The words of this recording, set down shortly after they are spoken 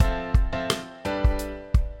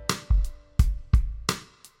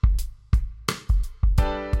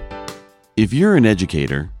If you're an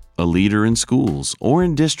educator, a leader in schools, or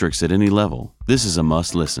in districts at any level, this is a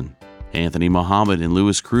must listen. Anthony Muhammad and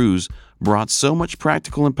Luis Cruz brought so much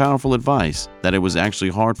practical and powerful advice that it was actually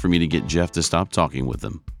hard for me to get Jeff to stop talking with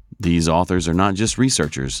them. These authors are not just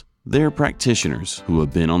researchers, they're practitioners who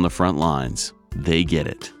have been on the front lines. They get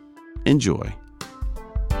it. Enjoy.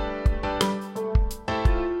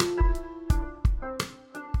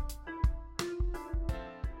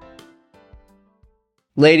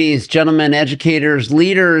 Ladies, gentlemen, educators,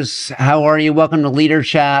 leaders, how are you? Welcome to Leader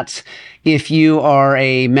Chat. If you are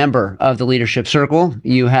a member of the Leadership Circle,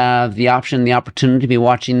 you have the option, the opportunity to be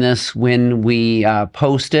watching this when we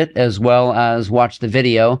post it, as well as watch the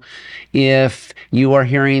video. If you are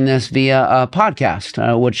hearing this via a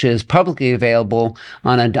podcast, which is publicly available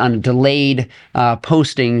on a delayed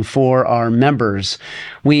posting for our members,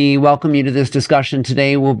 we welcome you to this discussion.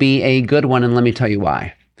 Today will be a good one, and let me tell you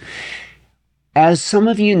why. As some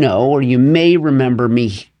of you know, or you may remember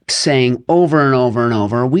me saying over and over and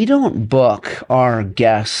over, we don't book our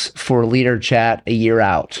guests for Leader Chat a year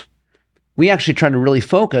out. We actually try to really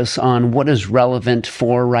focus on what is relevant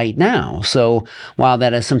for right now. So while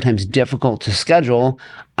that is sometimes difficult to schedule,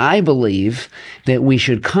 I believe that we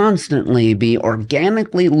should constantly be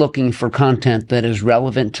organically looking for content that is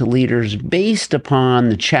relevant to leaders based upon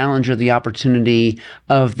the challenge or the opportunity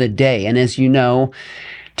of the day. And as you know,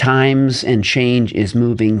 times and change is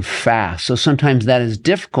moving fast. So sometimes that is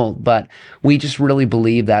difficult, but we just really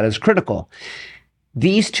believe that is critical.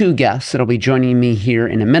 These two guests that'll be joining me here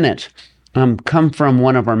in a minute come from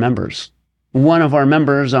one of our members. One of our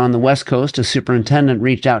members on the West Coast, a superintendent,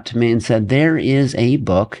 reached out to me and said, there is a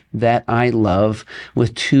book that I love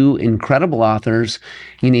with two incredible authors.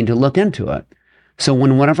 You need to look into it. So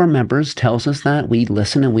when one of our members tells us that, we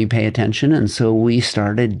listen and we pay attention. And so we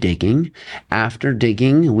started digging. After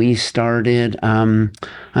digging, we started,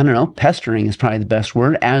 pestering is probably the best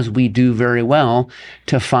word, as we do very well,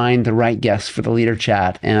 to find the right guests for the Leader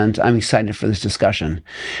Chat. And I'm excited for this discussion.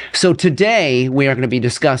 So today we are going to be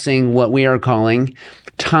discussing what we are calling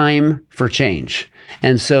Time for Change.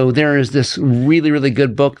 And so there is this really, really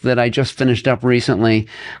good book that I just finished up recently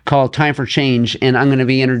called Time for Change. And I'm going to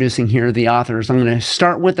be introducing here the authors. I'm going to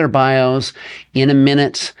start with their bios. In a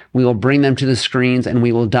minute, we will bring them to the screens and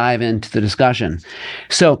we will dive into the discussion.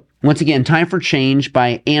 So once again, Time for Change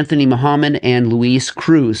by Anthony Muhammad and Luis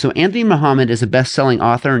Cruz. So Anthony Muhammad is a best-selling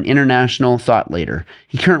author and international thought leader.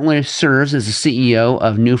 He currently serves as the CEO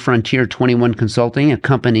of New Frontier 21 Consulting, a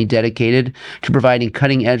company dedicated to providing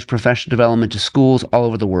cutting-edge professional development to schools all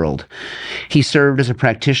over the world. He served as a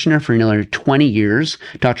practitioner for nearly 20 years.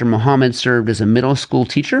 Dr. Muhammad served as a middle school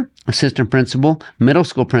teacher, assistant principal, middle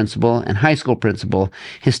school principal, and high school principal.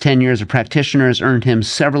 His tenure as a practitioner has earned him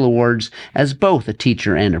several awards as both a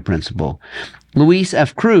teacher and a principal. Luis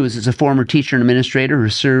F. Cruz is a former teacher and administrator who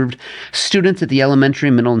served students at the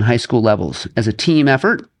elementary, middle, and high school levels. As a team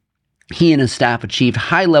effort, he and his staff achieved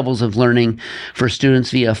high levels of learning for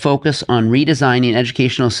students via a focus on redesigning an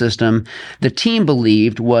educational system the team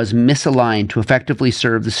believed was misaligned to effectively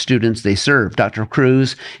serve the students they serve. Dr.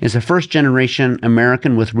 Cruz is a first-generation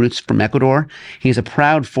American with roots from Ecuador. He is a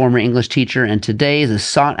proud former English teacher and today is a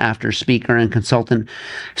sought-after speaker and consultant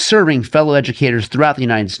serving fellow educators throughout the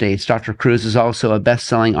United States. Dr. Cruz is also a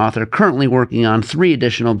best-selling author currently working on 3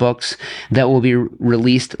 additional books that will be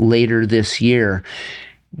released later this year.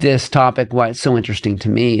 This topic, why it's so interesting to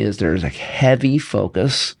me, is there's a heavy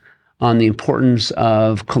focus on the importance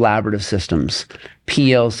of collaborative systems,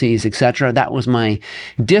 PLCs, etc. That was my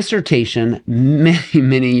dissertation many,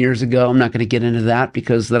 many years ago. I'm not going to get into that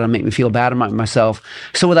because that'll make me feel bad about myself.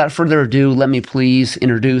 So without further ado, let me please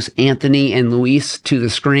introduce Anthony and Luis to the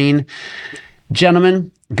screen. Gentlemen,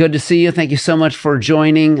 good to see you. Thank you so much for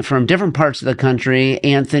joining from different parts of the country.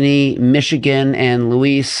 Anthony, Michigan, and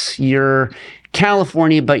Luis, you're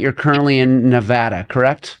California, but you're currently in Nevada,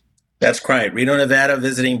 correct? That's right. Reno, Nevada,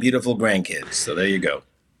 visiting beautiful grandkids. So there you go.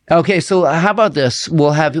 Okay, so how about this?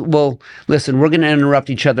 Listen, we're going to interrupt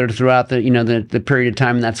each other throughout the period of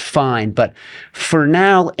time, and that's fine. But for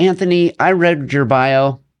now, Anthony, I read your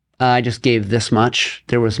bio. I just gave this much.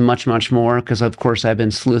 There was much, much more because, of course, I've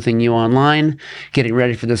been sleuthing you online, getting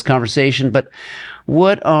ready for this conversation. But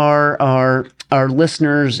what are our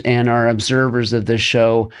listeners and our observers of this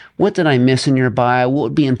show, what did I miss in your bio? What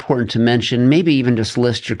would be important to mention? Maybe even just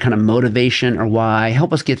list your kind of motivation or why.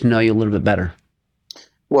 Help us get to know you a little bit better.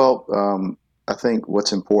 Well, I think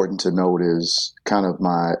what's important to note is kind of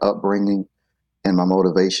my upbringing and my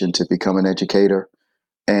motivation to become an educator.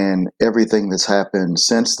 And everything that's happened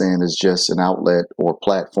since then is just an outlet or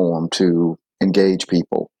platform to engage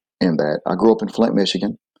people in that. I grew up in Flint,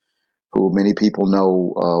 Michigan. who many people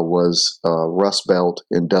know was a Rust Belt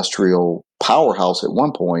industrial powerhouse at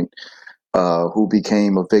one point, who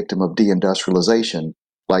became a victim of deindustrialization,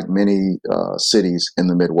 like many cities in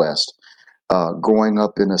the Midwest. Growing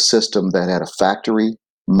up in a system that had a factory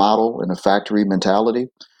model and a factory mentality,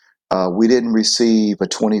 we didn't receive a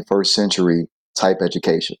 21st century type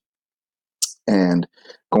education. And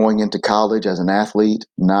going into college as an athlete,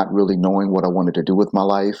 not really knowing what I wanted to do with my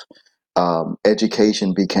life,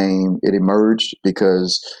 education it emerged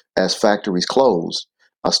because as factories closed,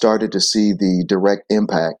 I started to see the direct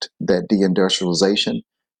impact that deindustrialization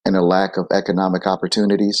and a lack of economic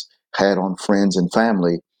opportunities had on friends and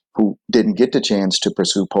family who didn't get the chance to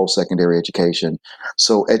pursue post-secondary education.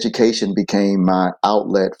 So education became my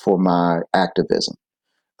outlet for my activism.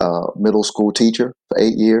 Middle school teacher for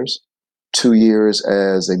 8 years, 2 years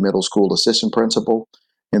as a middle school assistant principal,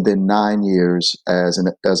 and then 9 years as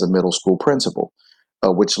a middle school principal,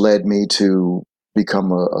 which led me to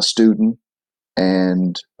become a student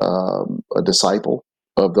and a disciple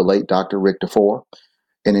of the late Dr. Rick DeFore,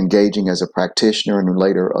 and engaging as a practitioner and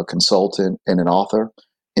later a consultant and an author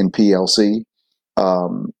in PLC,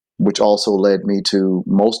 which also led me to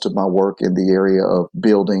most of my work in the area of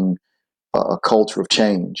building a culture of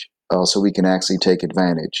change, so we can actually take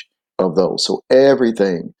advantage of those. So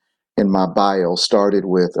everything in my bio started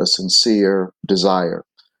with a sincere desire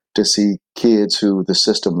to see kids who the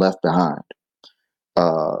system left behind,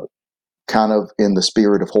 uh, kind of in the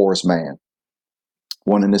spirit of Horace Mann,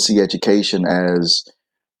 wanting to see education as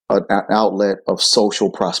an outlet of social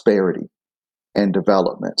prosperity and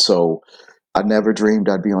development. So I never dreamed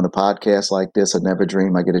I'd be on a podcast like this. I never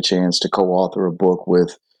dreamed I'd get a chance to co-author a book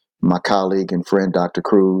with my colleague and friend, Dr.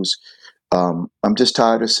 Cruz. I'm just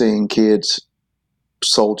tired of seeing kids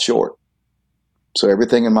sold short. So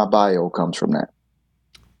everything in my bio comes from that.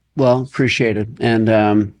 Well, appreciated. And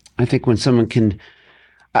I think when someone can,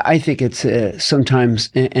 I think it's sometimes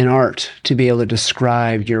an art to be able to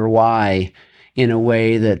describe your why in a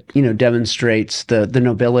way that, demonstrates the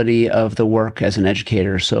nobility of the work as an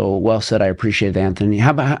educator. So well said. I appreciate it, Anthony.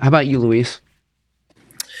 How about you, Luis?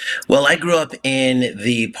 Well, I grew up in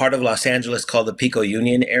the part of Los Angeles called the Pico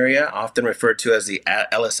Union area, often referred to as the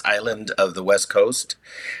Ellis Island of the West Coast.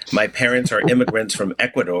 My parents are immigrants from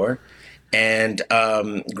Ecuador. And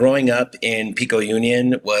growing up in Pico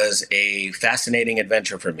Union was a fascinating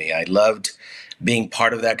adventure for me. I loved being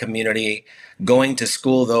part of that community. Going to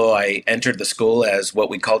school, though, I entered the school as what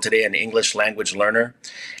we call today an English language learner.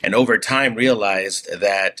 And over time realized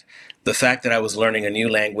that the fact that I was learning a new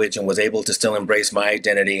language and was able to still embrace my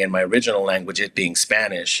identity and my original language, it being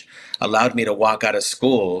Spanish, allowed me to walk out of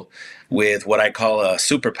school with what I call a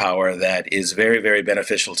superpower that is very, very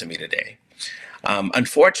beneficial to me today.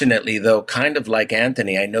 Unfortunately, though, kind of like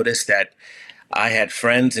Anthony, I noticed that I had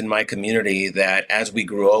friends in my community that as we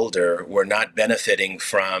grew older were not benefiting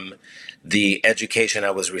from the education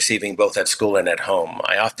I was receiving both at school and at home.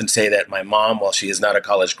 I often say that my mom, while she is not a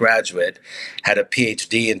college graduate, had a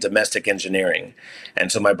PhD in domestic engineering.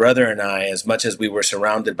 And so my brother and I, as much as we were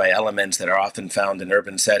surrounded by elements that are often found in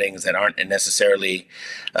urban settings that aren't necessarily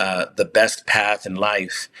the best path in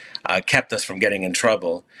life, kept us from getting in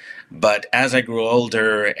trouble. But as I grew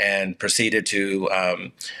older and proceeded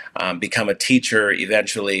to become a teacher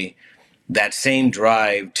eventually, that same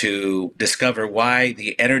drive to discover why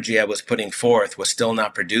the energy I was putting forth was still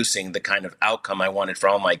not producing the kind of outcome I wanted for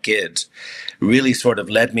all my kids really sort of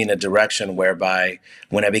led me in a direction whereby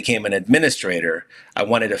when I became an administrator, I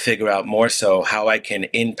wanted to figure out more so how I can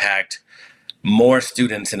impact more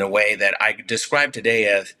students in a way that I describe today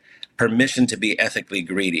as permission to be ethically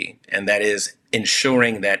greedy. And that is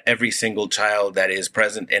ensuring that every single child that is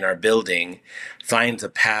present in our building finds a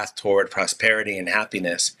path toward prosperity and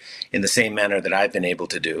happiness in the same manner that I've been able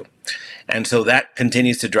to do. And so that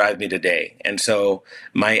continues to drive me today. And so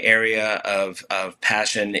my area of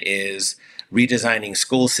passion is redesigning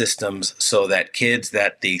school systems so that kids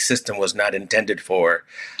that the system was not intended for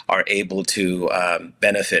are able to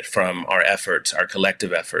benefit from our efforts, our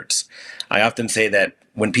collective efforts. I often say that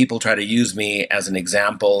when people try to use me as an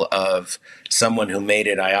example of someone who made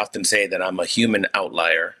it, I often say that I'm a human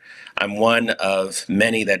outlier. I'm one of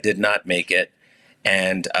many that did not make it.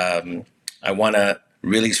 And I want to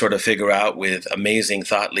really sort of figure out with amazing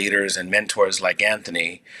thought leaders and mentors like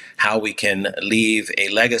Anthony, how we can leave a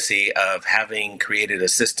legacy of having created a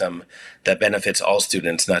system that benefits all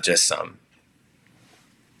students, not just some.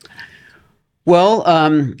 Well,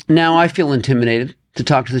 now I feel intimidated to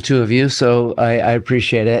talk to the two of you, so I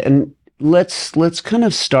appreciate it. And let's kind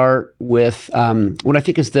of start with what I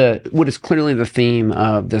think is what is clearly the theme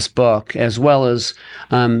of this book, as well as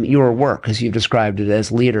your work, as you've described it,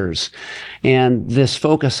 as leaders, and this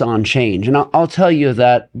focus on change. And I'll tell you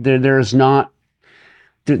that there's not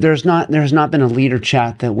been a leader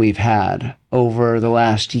chat that we've had over the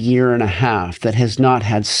last year and a half that has not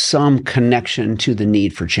had some connection to the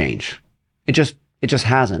need for change. It just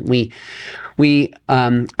hasn't.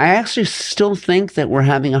 I actually still think that we're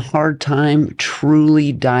having a hard time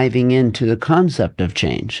truly diving into the concept of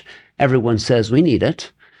change. Everyone says we need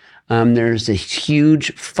it. There's a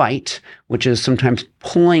huge fight, which is sometimes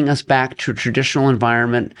pulling us back to a traditional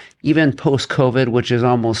environment, even post-COVID, which is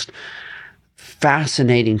almost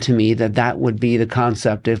fascinating to me that would be the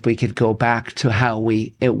concept if we could go back to how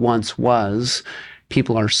it once was.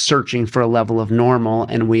 People are searching for a level of normal,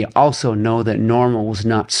 and we also know that normal was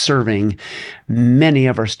not serving many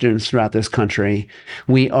of our students throughout this country.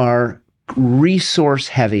 We are resource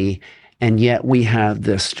heavy, and yet we have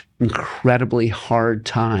this incredibly hard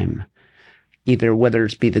time, either whether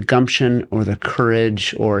it's be the gumption or the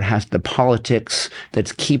courage, or it has the politics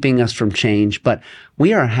that's keeping us from change, but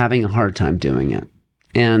we are having a hard time doing it.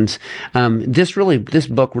 And this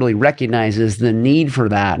book really recognizes the need for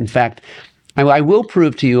that. In fact, I will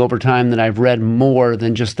prove to you over time that I've read more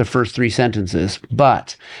than just the first 3 sentences,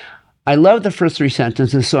 but I love the first 3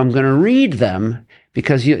 sentences, so I'm going to read them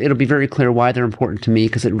because it'll be very clear why they're important to me,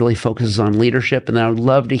 because it really focuses on leadership. And I would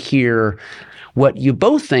love to hear what you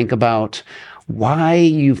both think about why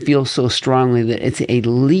you feel so strongly that it's a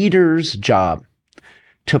leader's job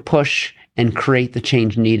to push and create the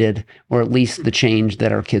change needed, or at least the change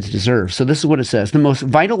that our kids deserve. So this is what it says. The most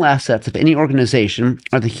vital assets of any organization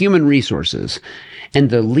are the human resources, and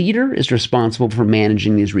the leader is responsible for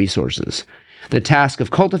managing these resources. The task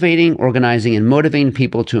of cultivating, organizing, and motivating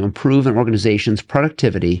people to improve an organization's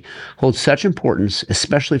productivity holds such importance,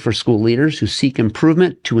 especially for school leaders who seek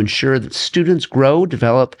improvement to ensure that students grow,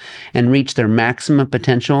 develop, and reach their maximum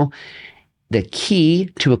potential. The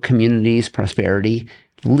key to a community's prosperity,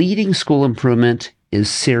 leading school improvement, is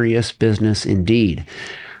serious business indeed.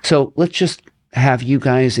 So let's just have you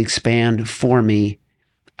guys expand for me.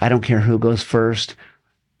 I don't care who goes first.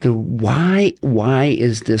 Why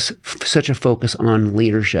is this such a focus on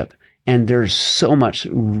leadership? And there's so much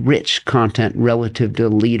rich content relative to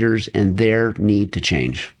leaders and their need to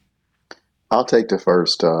change. I'll take the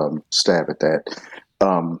first stab at that.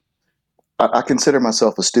 I consider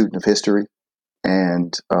myself a student of history,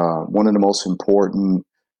 and one of the most important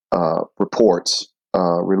reports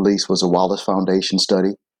released was a Wallace Foundation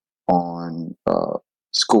study on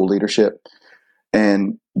school leadership.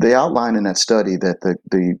 And they outline in that study that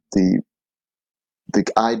the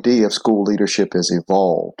idea of school leadership has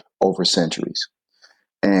evolved over centuries.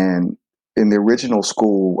 And in the original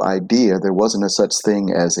school idea, there wasn't a such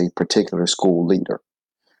thing as a particular school leader.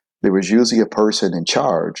 There was usually a person in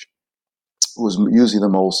charge, who was usually the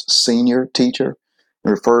most senior teacher,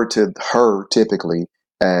 and referred to her typically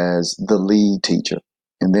as the lead teacher.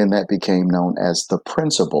 And then that became known as the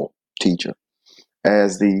principal teacher.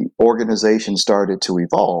 As the organization started to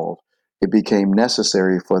evolve, it became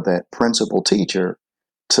necessary for that principal teacher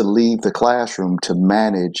to leave the classroom to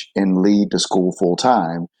manage and lead the school full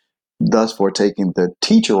time, thus for taking the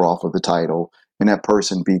teacher off of the title and that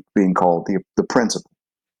person being called the principal.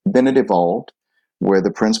 Then it evolved where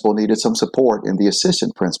the principal needed some support and the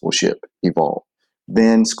assistant principalship evolved.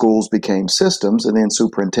 Then schools became systems, and then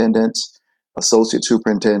superintendents, associate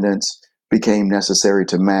superintendents, became necessary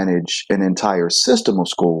to manage an entire system of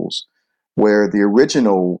schools, where the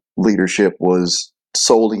original leadership was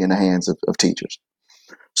solely in the hands of teachers.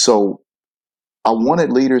 So I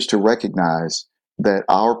wanted leaders to recognize that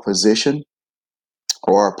our position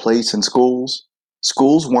or our place in schools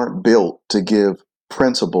weren't built to give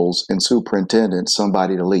principals and superintendents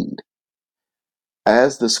somebody to lead.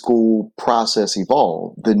 As the school process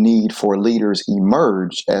evolved, the need for leaders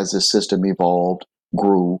emerged as the system evolved,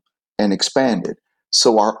 grew, and expanded.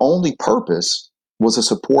 So our only purpose was to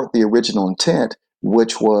support the original intent,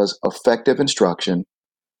 which was effective instruction,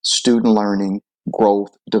 student learning, growth,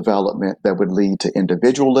 development that would lead to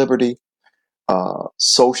individual liberty,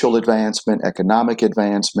 social advancement, economic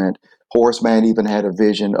advancement. Horace Mann even had a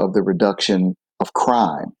vision of the reduction of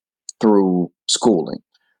crime through schooling.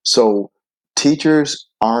 So teachers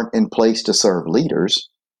aren't in place to serve leaders.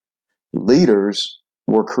 Leaders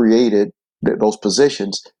were created, those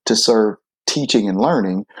positions, to serve teaching and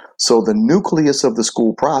learning. So the nucleus of the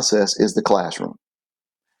school process is the classroom.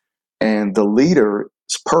 And the leader's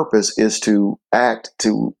purpose is to act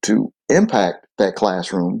to impact that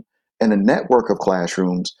classroom and a network of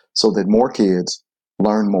classrooms so that more kids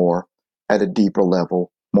learn more at a deeper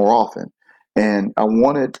level more often. And I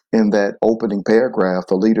wanted in that opening paragraph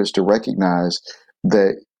for leaders to recognize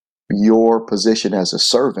that your position as a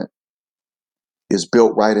servant is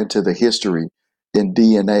built right into the history and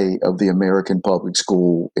DNA of the American public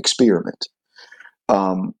school experiment.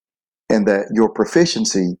 And that your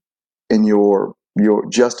proficiency and your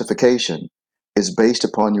justification is based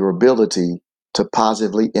upon your ability to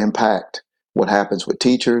positively impact what happens with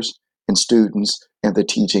teachers and students and the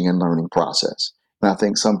teaching and learning process. And I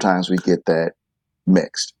think sometimes we get that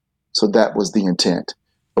mixed. So that was the intent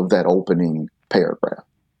of that opening paragraph.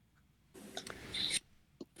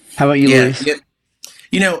 How about you, Luis?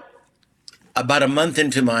 You know, about a month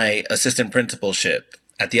into my assistant principalship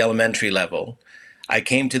at the elementary level, I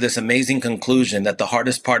came to this amazing conclusion that the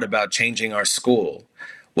hardest part about changing our school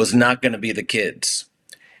was not going to be the kids,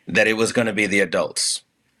 that it was going to be the adults.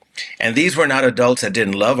 And these were not adults that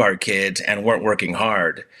didn't love our kids and weren't working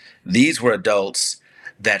hard. These were adults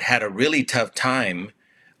that had a really tough time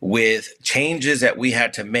with changes that we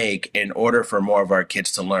had to make in order for more of our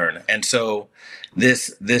kids to learn. And so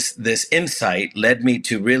this insight led me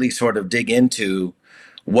to really sort of dig into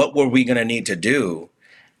what were we going to need to do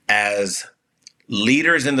as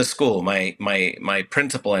leaders in the school, my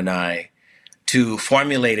principal and I, to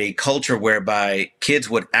formulate a culture whereby kids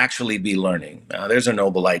would actually be learning. Now, there's a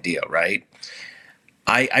noble idea, right?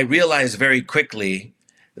 I realized very quickly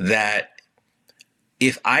that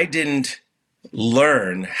if I didn't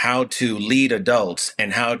learn how to lead adults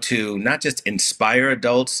and how to not just inspire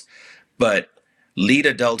adults, but lead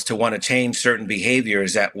adults to want to change certain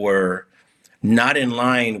behaviors that were not in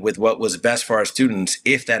line with what was best for our students,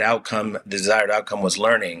 if that outcome, desired outcome, was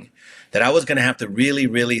learning, that I was going to have to really,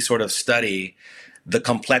 really sort of study the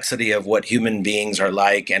complexity of what human beings are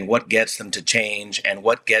like and what gets them to change and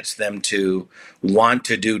what gets them to want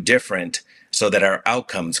to do different so that our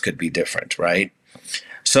outcomes could be different, right?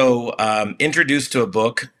 So introduced to a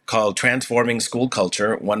book called Transforming School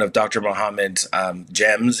Culture, one of Dr. Muhammad's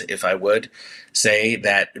gems, if I would say,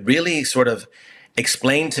 that really sort of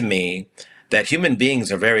explained to me that human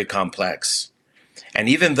beings are very complex. And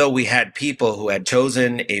even though we had people who had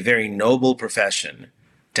chosen a very noble profession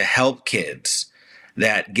to help kids,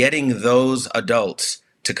 that getting those adults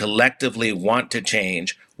to collectively want to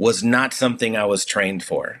change was not something I was trained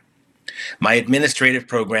for. My administrative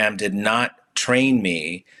program did not train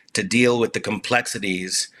me to deal with the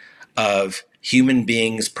complexities of human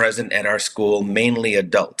beings present at our school, mainly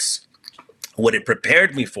adults. What it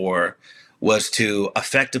prepared me for was to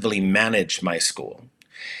effectively manage my school.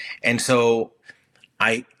 And so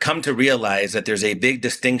I come to realize that there's a big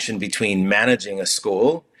distinction between managing a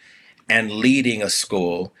school and leading a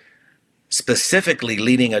school, specifically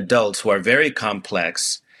leading adults who are very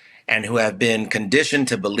complex and who have been conditioned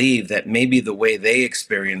to believe that maybe the way they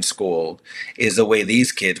experience school is the way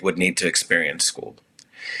these kids would need to experience school.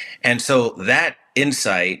 And so that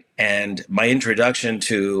insight and my introduction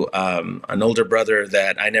to an older brother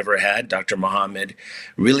that I never had, Dr. Muhammad,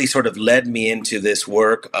 really sort of led me into this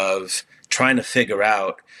work of trying to figure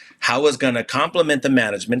out how I was going to complement the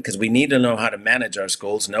management, because we need to know how to manage our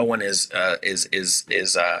schools. No one is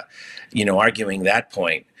arguing that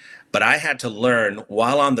point. But I had to learn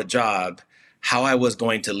while on the job how I was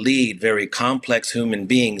going to lead very complex human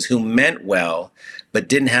beings who meant well, but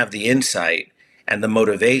didn't have the insight and the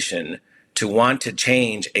motivation to want to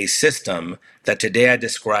change a system that today I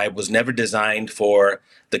describe was never designed for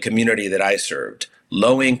the community that I served.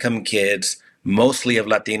 Low-income kids, mostly of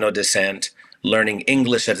Latino descent, learning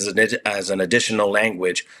English as an additional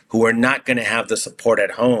language, who are not going to have the support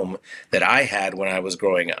at home that I had when I was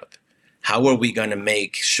growing up. How are we going to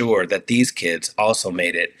make sure that these kids also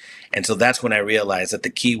made it? And so that's when I realized that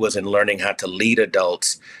the key was in learning how to lead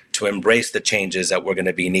adults to embrace the changes that were going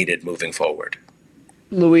to be needed moving forward.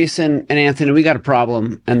 Luis and Anthony, we got a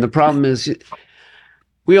problem. And the problem is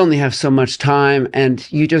we only have so much time. And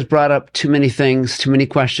you just brought up too many things, too many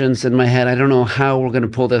questions in my head. I don't know how we're going to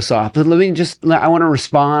pull this off. But I want to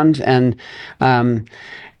respond and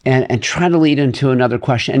try to lead into another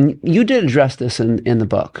question. And you did address this in the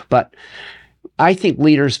book, but I think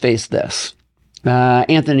leaders face this.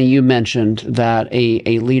 Anthony, you mentioned that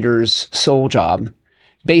a leader's sole job,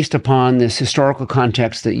 based upon this historical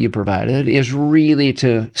context that you provided, is really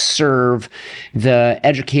to serve the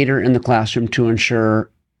educator in the classroom to ensure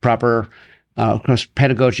proper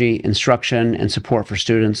pedagogy, instruction, and support for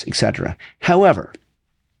students, etc. However,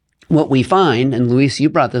 what we find, and Luis, you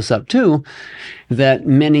brought this up too, that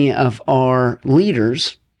many of our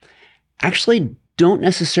leaders actually don't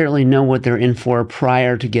necessarily know what they're in for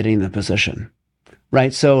prior to getting the position,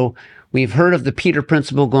 right? So We've heard of the Peter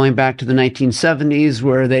Principle going back to the 1970s,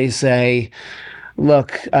 where they say,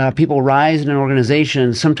 look, people rise in an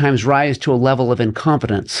organization, sometimes rise to a level of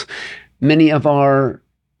incompetence. Many of our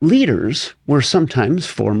leaders were sometimes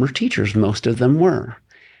former teachers. Most of them were.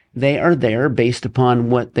 They are there based upon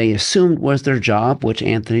what they assumed was their job, which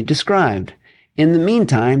Anthony described. In the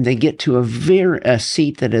meantime, they get to a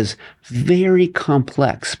seat that is very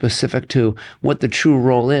complex, specific to what the true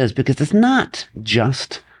role is, because it's not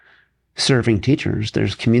just serving teachers.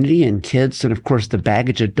 There's community and kids, and of course the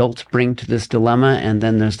baggage adults bring to this dilemma, and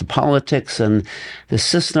then there's the politics and the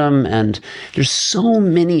system, and there's so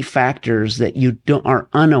many factors that you are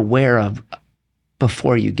unaware of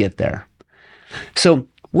before you get there. So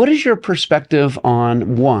what is your perspective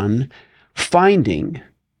on, one, finding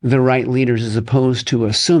the right leaders as opposed to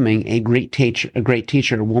assuming a great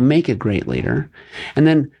teacher will make a great leader? And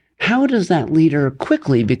then how does that leader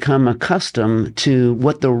quickly become accustomed to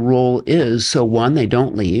what the role is? So one, they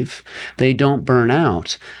don't leave, they don't burn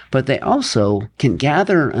out, but they also can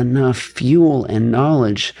gather enough fuel and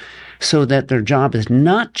knowledge so that their job is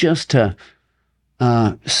not just to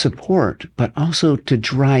support, but also to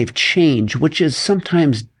drive change, which is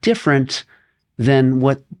sometimes different than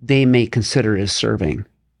what they may consider as serving.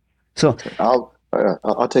 So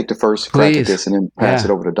I'll take the first crack at this and then pass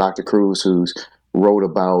it over to Dr. Cruz, who's wrote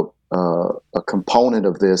about a component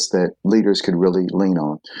of this that leaders could really lean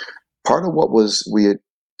on. Part of what we had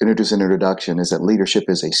introduced in the introduction is that leadership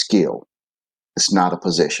is a skill. It's not a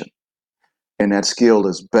position. And that skill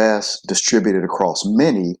is best distributed across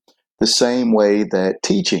many, the same way that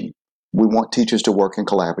teaching, we want teachers to work in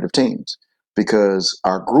collaborative teams because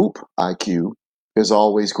our group IQ is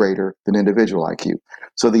always greater than individual IQ.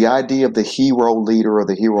 So the idea of the hero leader or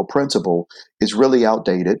the hero principle is really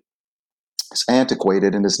outdated. It's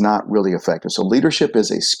antiquated and it's not really effective. So leadership is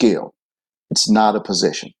a skill. It's not a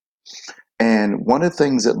position. And one of the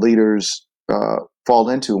things that leaders fall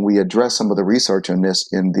into, and we address some of the research on this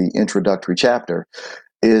in the introductory chapter,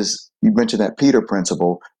 is you mentioned that Peter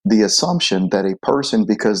principle, the assumption that a person,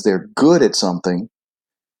 because they're good at something,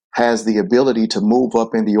 has the ability to move up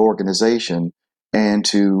in the organization and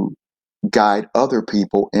to guide other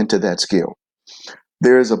people into that skill.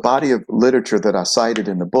 There is a body of literature that I cited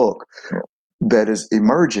in the book that is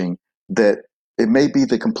emerging that it may be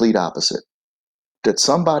the complete opposite, that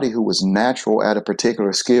somebody who was natural at a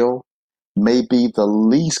particular skill may be the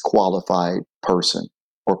least qualified person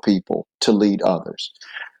or people to lead others.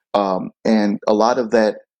 And a lot of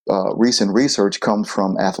that recent research comes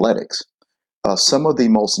from athletics. Some of the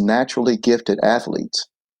most naturally gifted athletes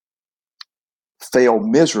fail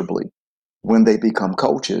miserably when they become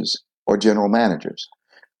coaches or general managers.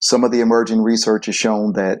 Some of the emerging research has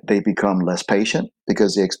shown that they become less patient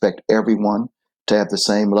because they expect everyone to have the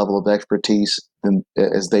same level of expertise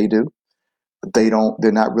as they do.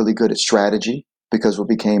 They're not really good at strategy because what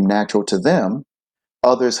became natural to them,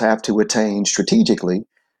 others have to attain strategically,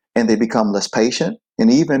 and they become less patient. And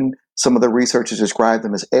even some of the researchers describe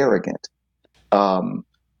them as arrogant.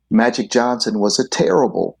 Magic Johnson was a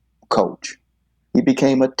terrible coach. He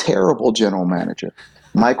became a terrible general manager.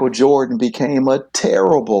 Michael Jordan became a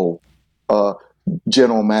terrible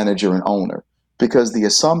general manager and owner because the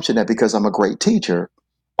assumption that because I'm a great teacher,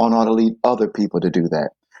 I ought to lead other people to do that.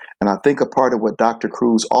 And I think a part of what Dr.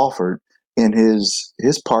 Cruz offered in his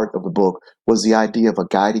part of the book was the idea of a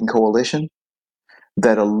guiding coalition,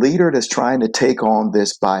 that a leader that's trying to take on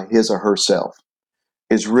this by his or herself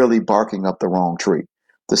is really barking up the wrong tree.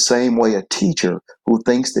 The same way a teacher who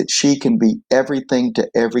thinks that she can be everything to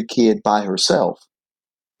every kid by herself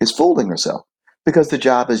is fooling herself because the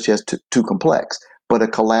job is just too complex. But a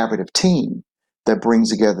collaborative team that brings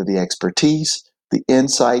together the expertise, the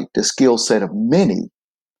insight, the skill set of many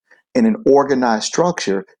in an organized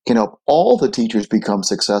structure can help all the teachers become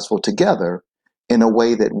successful together in a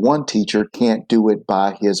way that one teacher can't do it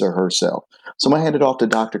by his or herself. So I'm going to hand it off to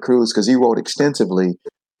Dr. Cruz because he wrote extensively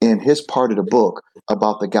in his part of the book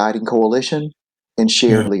about the guiding coalition and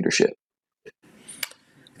shared leadership.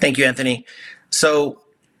 Thank you, Anthony. So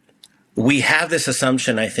we have this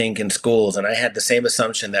assumption, I think, in schools, and I had the same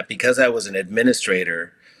assumption that because I was an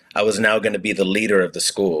administrator, I was now going to be the leader of the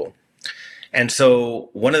school. And so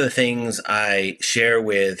one of the things I share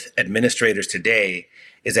with administrators today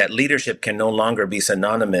is that leadership can no longer be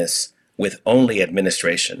synonymous with only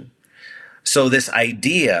administration. So this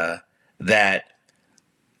idea that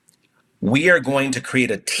we are going to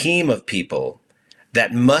create a team of people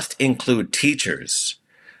that must include teachers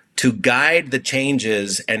to guide the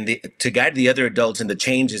changes and to guide the other adults in the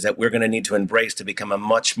changes that we're going to need to embrace to become a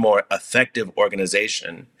much more effective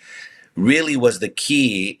organization really was the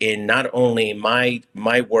key in not only my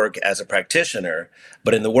work as a practitioner,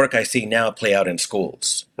 but in the work I see now play out in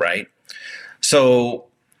schools, right? So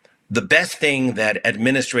the best thing that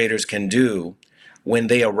administrators can do when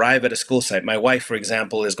they arrive at a school site. My wife, for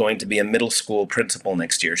example, is going to be a middle school principal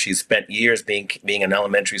next year. She's spent years being an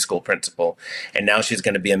elementary school principal, and now she's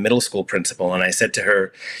going to be a middle school principal. And I said to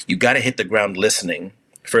her, you got to hit the ground listening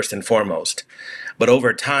first and foremost. But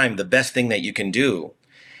over time, the best thing that you can do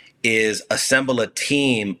is assemble a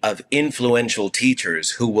team of influential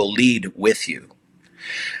teachers who will lead with you.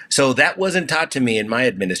 So that wasn't taught to me in my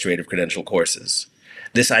administrative credential courses.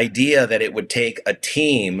 This idea that it would take a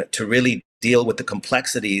team to really deal with the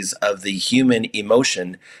complexities of the human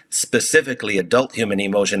emotion, specifically adult human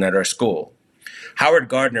emotion at our school. Howard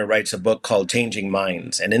Gardner writes a book called Changing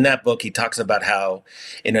Minds. And in that book, he talks about how,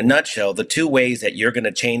 in a nutshell, the two ways that you're going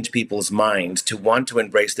to change people's minds to want to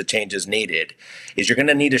embrace the changes needed is you're going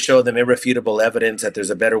to need to show them irrefutable evidence that there's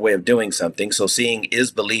a better way of doing something. So seeing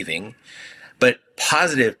is believing. But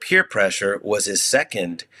positive peer pressure was his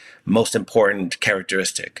second most important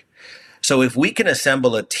characteristic. So if we can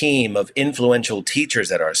assemble a team of influential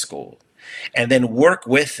teachers at our school and then work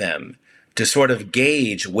with them to sort of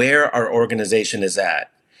gauge where our organization is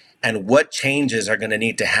at and what changes are going to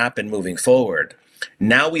need to happen moving forward,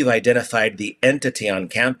 now we've identified the entity on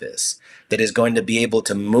campus that is going to be able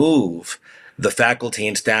to move the faculty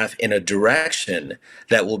and staff in a direction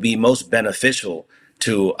that will be most beneficial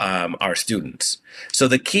to our students. So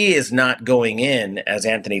the key is not going in, as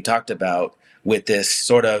Anthony talked about, with this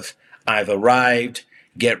sort of, I've arrived,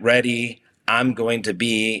 get ready, I'm going to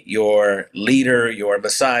be your leader, your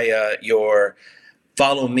messiah, your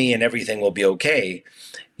follow me and everything will be okay.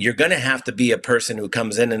 You're going to have to be a person who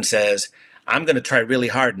comes in and says, I'm going to try really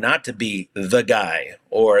hard not to be the guy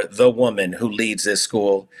or the woman who leads this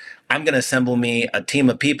school. I'm going to assemble me a team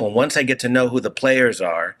of people. And once I get to know who the players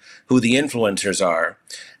are, who the influencers are,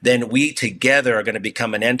 then we together are going to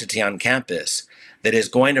become an entity on campus that is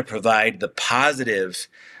going to provide the positive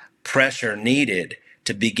pressure needed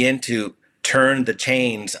to begin to turn the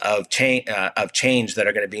chains of change that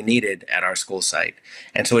are going to be needed at our school site.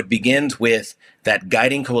 And so it begins with that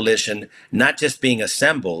guiding coalition, not just being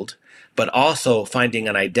assembled, but also finding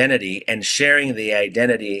an identity and sharing the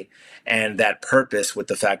identity and that purpose with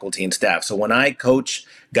the faculty and staff. So when I coach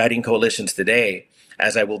guiding coalitions today,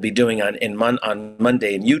 as I will be doing on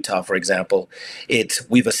Monday in Utah, for example,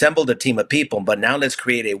 we've assembled a team of people, but now let's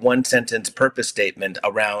create a one-sentence purpose statement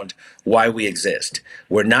around why we exist.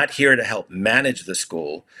 We're not here to help manage the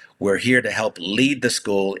school. We're here to help lead the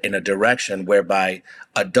school in a direction whereby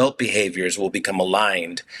adult behaviors will become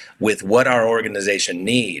aligned with what our organization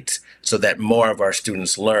needs so that more of our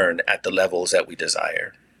students learn at the levels that we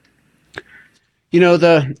desire. You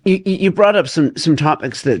know, you brought up some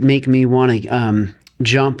topics that make me want to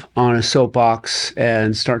jump on a soapbox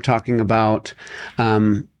and start talking about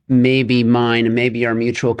maybe mine and maybe our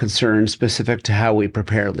mutual concerns specific to how we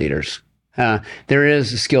prepare leaders. There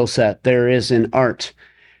is a skill set, there is an art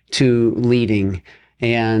to leading,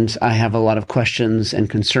 and I have a lot of questions and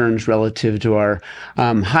concerns relative to our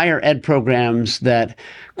higher ed programs that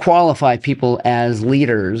qualify people as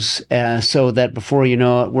leaders so that before you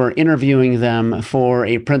know it, we're interviewing them for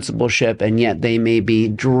a principalship, and yet they may be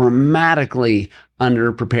dramatically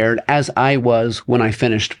underprepared, as I was when I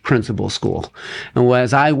finished principal school, and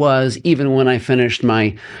as I was even when I finished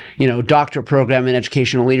my, doctorate program in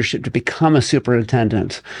educational leadership to become a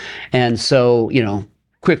superintendent. And so,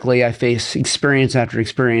 quickly I face experience after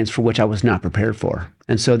experience for which I was not prepared for.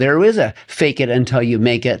 And so there is a fake it until you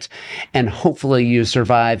make it, and hopefully you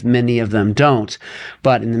survive. Many of them don't.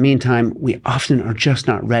 But in the meantime, we often are just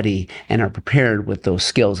not ready and are prepared with those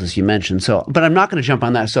skills, as you mentioned. So, but I'm not going to jump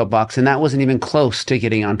on that soapbox, and that wasn't even close to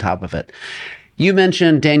getting on top of it. You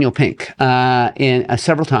mentioned Daniel Pink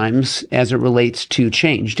several times as it relates to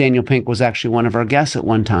change. Daniel Pink was actually one of our guests at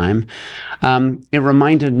one time. It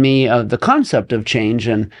reminded me of the concept of change,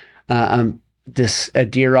 and a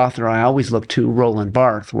dear author I always look to, Roland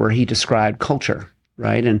Barthes, where he described culture,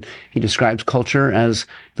 right? And he describes culture as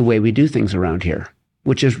the way we do things around here,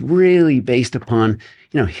 which is really based upon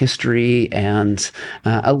history and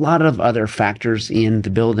a lot of other factors in the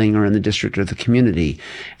building or in the district or the community.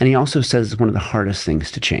 And he also says it's one of the hardest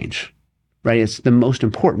things to change, right? It's the most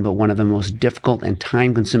important, but one of the most difficult and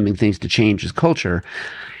time-consuming things to change is culture.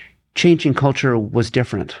 Changing culture was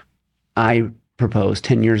different, I proposed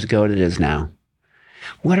 10 years ago, than it is now.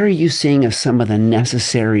 What are you seeing as some of the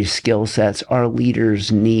necessary skill sets our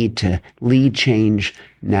leaders need to lead change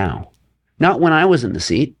now? Not when I was in the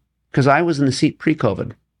seat, because I was in the seat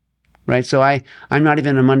pre-COVID, right? So I'm not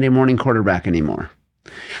even a Monday morning quarterback anymore.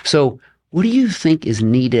 So, what do you think is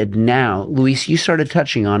needed now? Luis, you started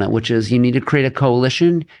touching on it, which is you need to create a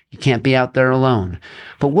coalition. You can't be out there alone.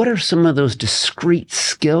 But what are some of those discrete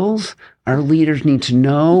skills our leaders need to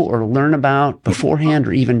know or learn about beforehand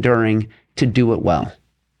or even during to do it well?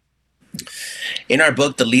 In our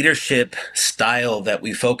book, the leadership style that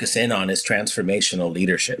we focus in on is transformational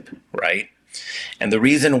leadership, right? And the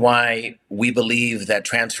reason why we believe that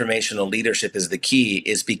transformational leadership is the key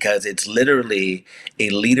is because it's literally a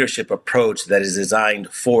leadership approach that is designed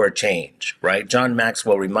for change, right? John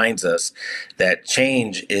Maxwell reminds us that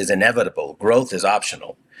change is inevitable, growth is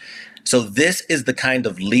optional. So this is the kind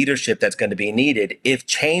of leadership that's going to be needed if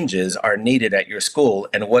changes are needed at your school,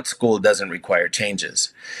 and what school doesn't require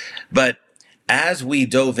changes. But as we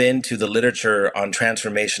dove into the literature on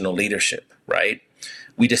transformational leadership, right,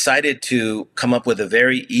 we decided to come up with a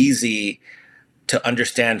very easy to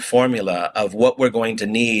understand formula of what we're going to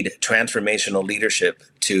need transformational leadership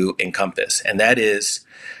to encompass, and that is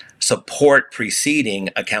support preceding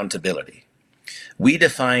accountability. We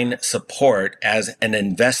define support as an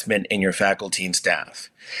investment in your faculty and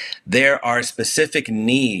staff. There are specific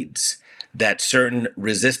needs that certain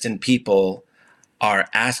resistant people are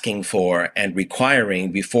asking for and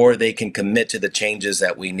requiring before they can commit to the changes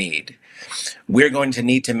that we need. We're going to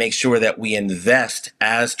need to make sure that we invest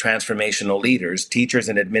as transformational leaders, teachers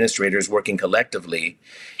and administrators working collectively,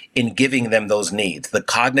 in giving them those needs. The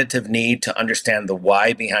cognitive need to understand the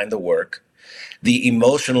why behind the work, the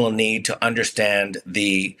emotional need to understand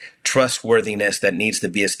the trustworthiness that needs to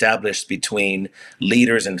be established between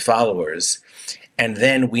leaders and followers. And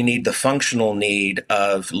then we need the functional need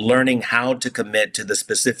of learning how to commit to the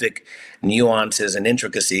specific nuances and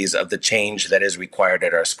intricacies of the change that is required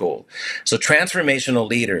at our school. So transformational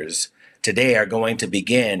leaders today are going to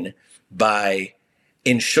begin by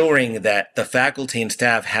ensuring that the faculty and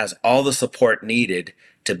staff has all the support needed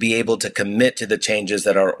to be able to commit to the changes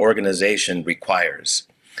that our organization requires.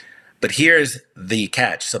 But here's the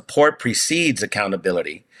catch: support precedes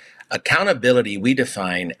accountability. Accountability we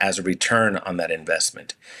define as a return on that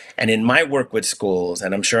investment. And in my work with schools,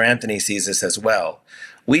 and I'm sure Anthony sees this as well,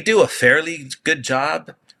 we do a fairly good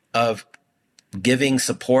job of giving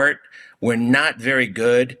support. We're not very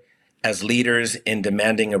good as leaders in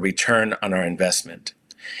demanding a return on our investment.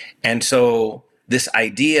 And so this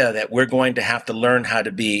idea that we're going to have to learn how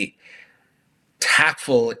to be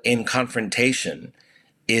tactful in confrontation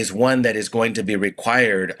is one that is going to be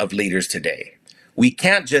required of leaders today. We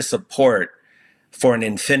can't just support for an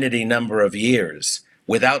infinity number of years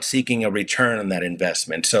without seeking a return on that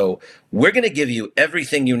investment. So we're going to give you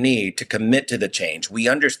everything you need to commit to the change. We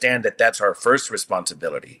understand that that's our first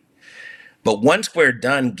responsibility. But once we're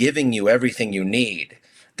done giving you everything you need,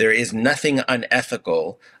 there is nothing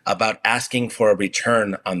unethical about asking for a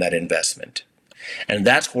return on that investment. And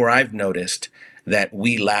that's where I've noticed that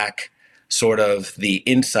we lack sort of the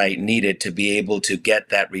insight needed to be able to get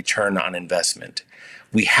that return on investment.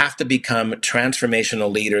 We have to become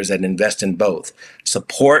transformational leaders and invest in both.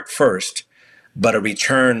 Support first, but a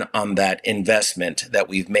return on that investment that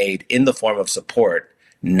we've made in the form of support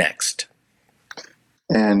next.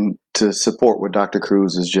 And to support what Dr.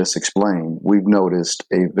 Cruz has just explained, we've noticed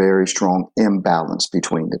a very strong imbalance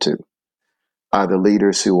between the two. The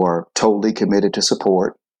leaders who are totally committed to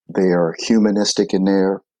support, they are humanistic in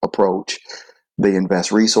their approach. They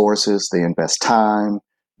invest resources, they invest time,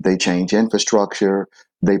 they change infrastructure,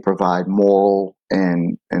 they provide moral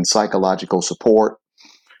and psychological support,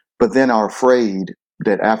 but then are afraid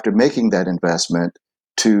that after making that investment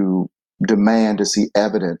to demand to see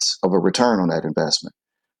evidence of a return on that investment.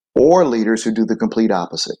 Or leaders who do the complete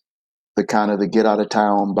opposite, the kind of the get out of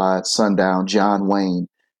town by sundown, John Wayne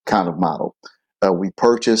kind of model. We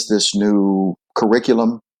purchase this new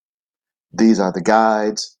curriculum. These are the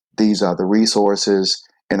guides. These are the resources.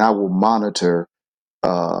 And I will monitor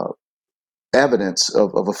evidence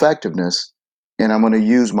of effectiveness. And I'm going to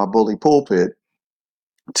use my bully pulpit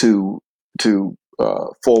to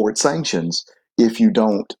forward sanctions if you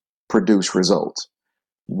don't produce results.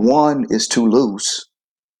 One is too loose.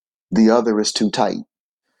 The other is too tight.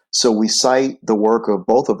 So we cite the work of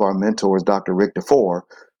both of our mentors, Dr. Rick DeFore,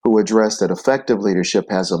 who addressed that effective leadership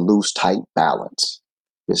has a loose-tight balance.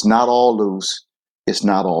 It's not all loose. It's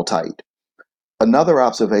not all tight. Another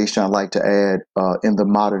observation I'd like to add in the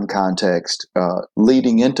modern context,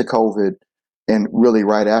 leading into COVID and really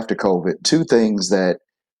right after COVID, two things that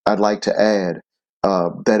I'd like to add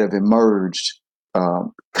that have emerged,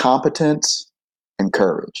 competence and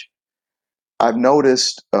courage. I've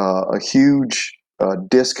noticed a huge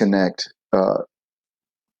disconnect,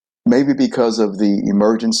 maybe because of the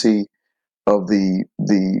emergency of the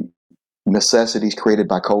necessities created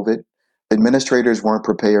by COVID. Administrators weren't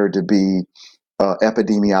prepared to be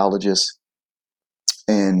epidemiologists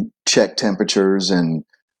and check temperatures and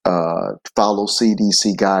follow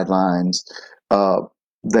CDC guidelines.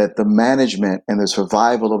 That the management and the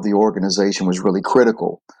survival of the organization was really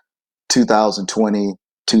critical. 2020,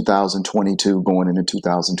 2022, going into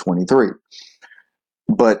 2023.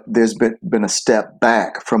 But there's been a step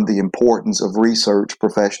back from the importance of research,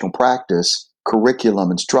 professional practice,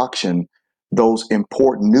 curriculum, instruction, those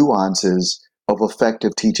important nuances of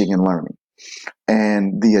effective teaching and learning.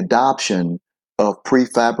 And the adoption of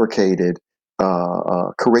prefabricated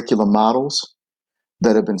curriculum models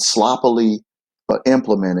that have been sloppily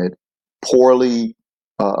implemented, poorly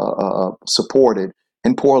supported,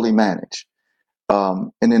 and poorly managed.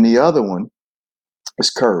 And then the other one is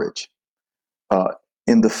courage.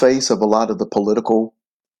 In the face of a lot of the political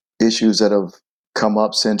issues that have come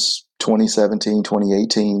up since 2017,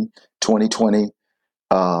 2018, 2020,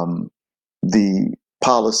 the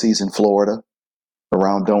policies in Florida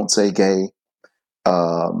around Don't Say Gay,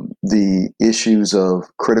 the issues of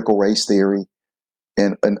critical race theory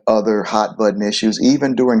and other hot button issues,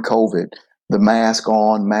 even during COVID, the mask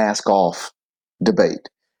on, mask off debate.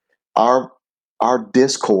 Our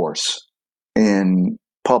discourse in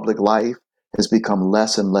public life has become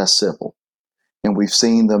less and less civil. And we've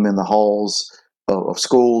seen them in the halls of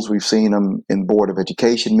schools. We've seen them in Board of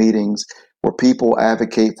Education meetings where people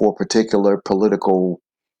advocate for a particular political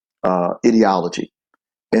ideology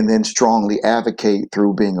and then strongly advocate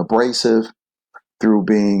through being abrasive, through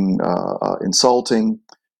being insulting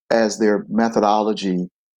as their methodology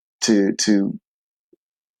to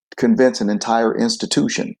convince an entire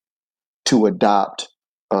institution to adopt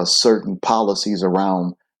certain policies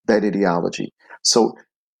around that ideology. So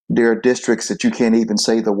there are districts that you can't even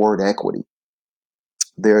say the word equity.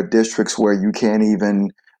 There are districts where you can't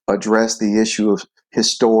even address the issue of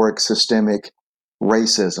historic systemic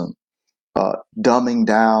racism, dumbing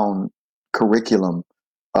down curriculum,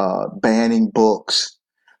 banning books.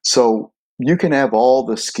 So you can have all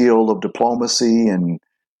the skill of diplomacy and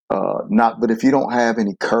but if you don't have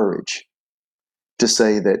any courage to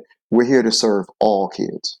say that we're here to serve all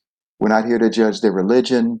kids. We're not here to judge their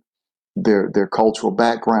religion, their cultural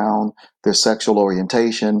background, their sexual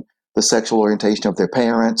orientation, the sexual orientation of their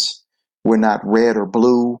parents. We're not red or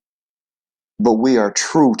blue, but we are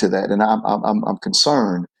true to that. And I'm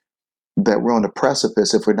concerned that we're on the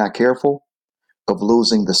precipice, if we're not careful, of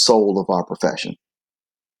losing the soul of our profession.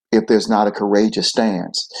 If there's not a courageous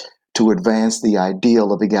stance to advance the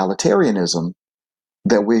ideal of egalitarianism,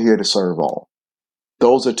 that we're here to serve all.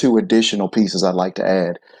 Those are two additional pieces I'd like to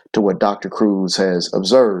add to what Dr. Cruz has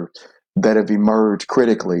observed that have emerged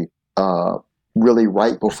critically, really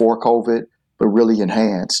right before COVID, but really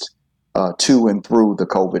enhanced to and through the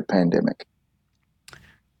COVID pandemic.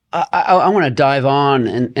 I want to dive on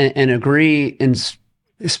and agree in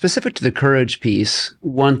specific to the courage piece.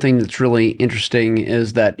 One thing that's really interesting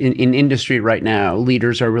is that in industry right now,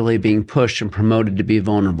 leaders are really being pushed and promoted to be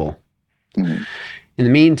vulnerable. Mm-hmm. In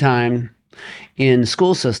the meantime, in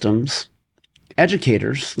school systems,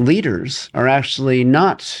 educators, leaders are actually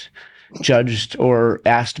not judged or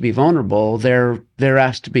asked to be vulnerable. They're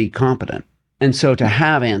asked to be competent. And so to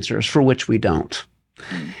have answers for which we don't.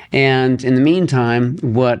 And in the meantime,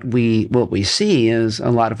 what we see is a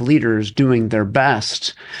lot of leaders doing their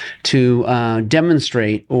best to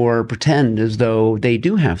demonstrate or pretend as though they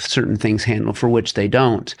do have certain things handled for which they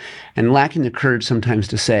don't, and lacking the courage sometimes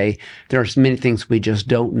to say there are many things we just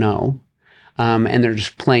don't know. And they're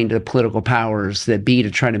just playing to the political powers that be to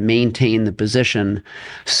try to maintain the position.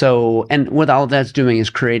 So, and what all of that's doing is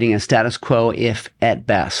creating a status quo, if at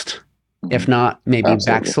best. If not, maybe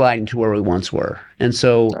Absolutely. Backsliding to where we once were. And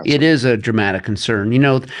so Absolutely. It is a dramatic concern. You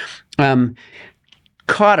know,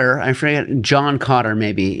 Cotter, I forget, John Cotter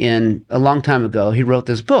maybe, in a long time ago, he wrote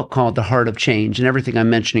this book called The Heart of Change, and everything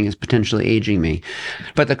I'm mentioning is potentially aging me.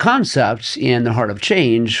 But the concept in The Heart of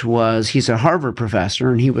Change was, he's a Harvard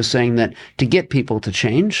professor, and he was saying that to get people to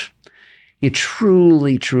change, you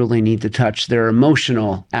truly, truly need to touch their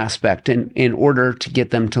emotional aspect in order to get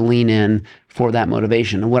them to lean in for that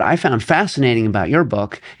motivation. And what I found fascinating about your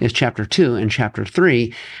book is chapter 2 and chapter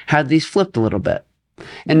 3 had these flipped a little bit.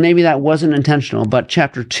 And maybe that wasn't intentional, but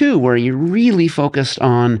chapter 2, where you really focused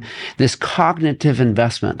on this cognitive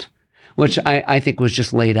investment, which I think was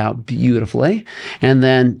just laid out beautifully. And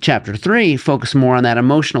then chapter 3 focused more on that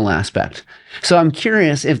emotional aspect. So I'm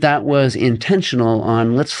curious if that was intentional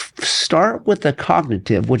on, let's start with the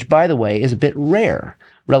cognitive, which, by the way, is a bit rare.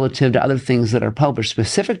 relative to other things that are published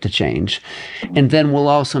specific to change. And then we'll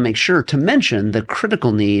also make sure to mention the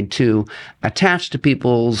critical need to attach to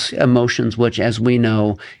people's emotions, which, as we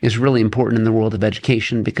know, is really important in the world of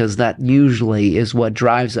education, because that usually is what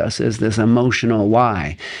drives us, is this emotional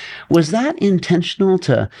why. Was that intentional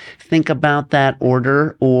to think about that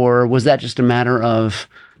order, or was that just a matter of,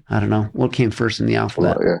 I don't know, what came first in the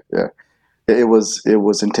alphabet? Yeah. It was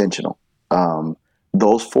intentional.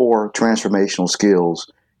 Those 4 transformational skills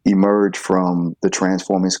emerged from the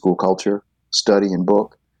Transforming School Culture study and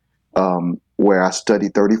book, where I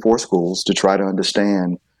studied 34 schools to try to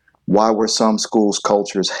understand why were some schools'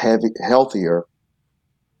 cultures healthier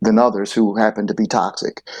than others who happened to be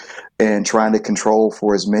toxic, and trying to control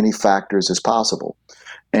for as many factors as possible.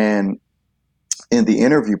 And in the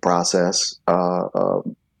interview process,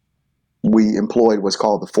 we employed what's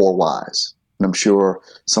called the 4 whys. And I'm sure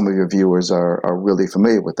some of your viewers are really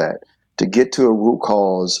familiar with that. To get to a root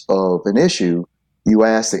cause of an issue, you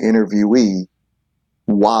ask the interviewee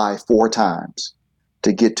why 4 times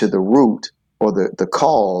to get to the root or the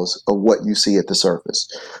cause of what you see at the surface.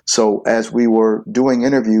 So as we were doing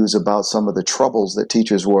interviews about some of the troubles that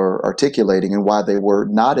teachers were articulating and why they were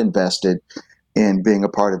not invested in being a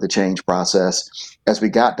part of the change process, as we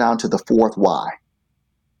got down to the 4th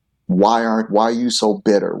why are you so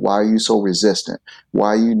bitter? Why are you so resistant? Why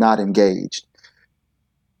are you not engaged?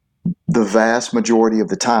 The vast majority of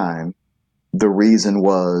the time, the reason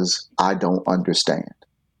was, I don't understand.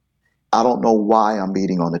 I don't know why I'm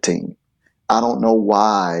meeting on a team. I don't know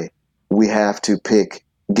why we have to pick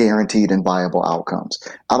guaranteed and viable outcomes.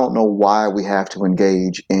 I don't know why we have to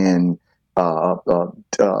engage in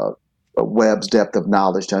Webb's depth of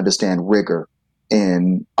knowledge to understand rigor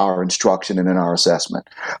in our instruction and in our assessment.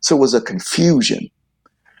 So it was a confusion.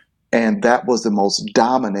 And that was the most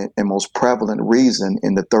dominant and most prevalent reason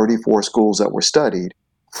in the 34 schools that were studied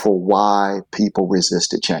for why people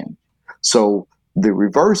resisted change. So the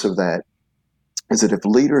reverse of that is that if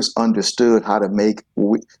leaders understood how to make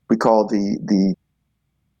what we call the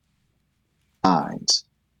minds,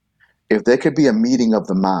 if there could be a meeting of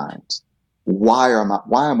the minds, why am I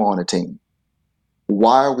on a team?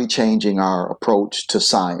 Why are we changing our approach to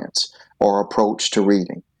science or approach to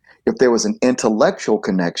reading? If there was an intellectual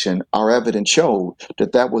connection, our evidence showed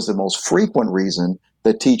that that was the most frequent reason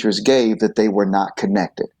that teachers gave that they were not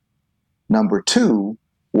connected. Number 2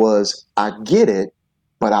 was, I get it,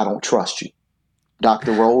 but I don't trust you.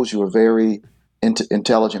 Dr. Rose, you're a very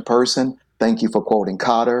intelligent person. Thank you for quoting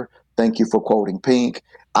Cotter. Thank you for quoting Pink.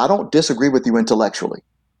 I don't disagree with you intellectually.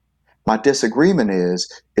 My disagreement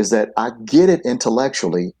is that I get it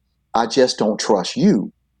intellectually, I just don't trust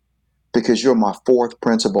you because you're my 4th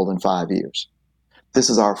principal in 5 years. This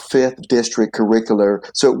is our 5th district curricular.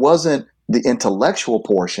 So it wasn't the intellectual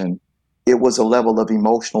portion, it was a level of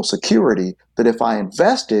emotional security that if I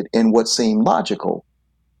invested in what seemed logical,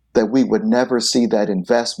 that we would never see that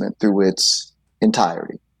investment through its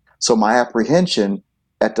entirety. So my apprehension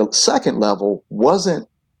at the 2nd level wasn't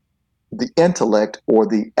the intellect or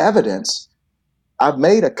the evidence. I've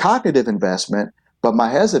made a cognitive investment, but my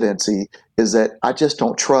hesitancy is that I just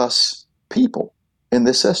don't trust people in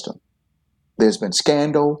this system. There's been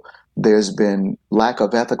scandal, there's been lack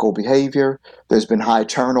of ethical behavior, there's been high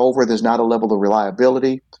turnover, there's not a level of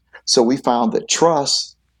reliability. So we found that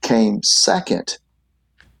trust came second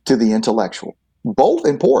to the intellectual. Both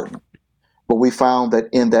important, but we found that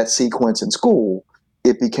in that sequence in school,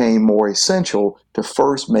 it became more essential to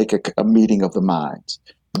first make a meeting of the minds,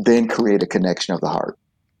 then create a connection of the heart.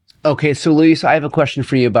 Okay, so Luis, I have a question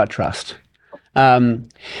for you about trust.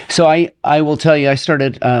 So I will tell you, I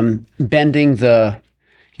started bending the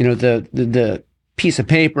piece of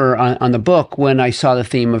paper on the book when I saw the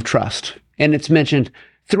theme of trust, and it's mentioned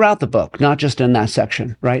throughout the book, not just in that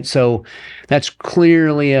section, right? So that's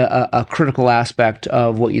clearly a critical aspect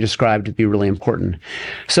of what you described to be really important.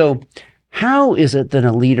 So how is it that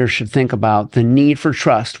a leader should think about the need for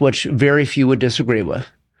trust, which very few would disagree with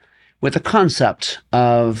the concept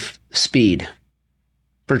of speed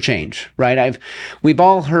for change, right? We've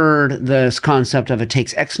all heard this concept of it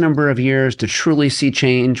takes X number of years to truly see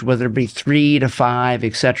change, whether it be 3 to 5,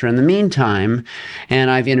 etc. In the meantime, and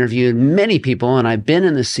I've interviewed many people and I've been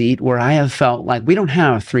in the seat where I have felt like we don't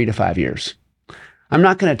have 3 to 5 years. I'm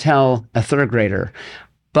not going to tell a 3rd grader,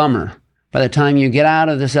 bummer, by the time you get out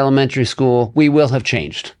of this elementary school, we will have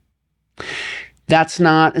changed. It's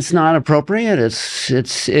not appropriate. It's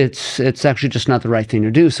actually just not the right thing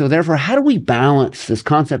to do. So therefore, how do we balance this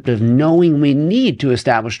concept of knowing we need to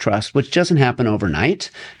establish trust, which doesn't happen overnight,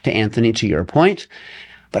 to Anthony, to your point,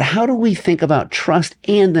 But how do we think about trust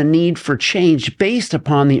and the need for change based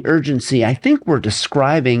upon the urgency I think we're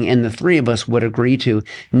describing, and the three of us would agree to,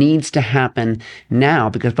 needs to happen now?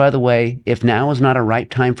 Because, by the way, if now is not a right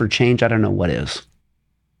time for change, I don't know what is.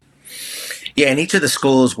 Yeah, in each of the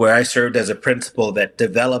schools where I served as a principal that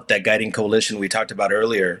developed that guiding coalition we talked about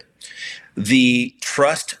earlier, the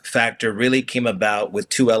trust factor really came about with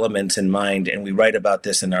two elements in mind, and we write about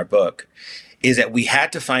this in our book, is that we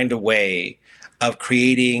had to find a way of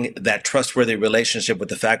creating that trustworthy relationship with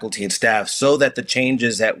the faculty and staff so that the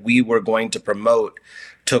changes that we were going to promote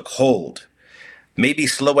took hold. Maybe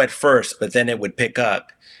slow at first, but then it would pick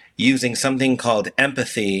up using something called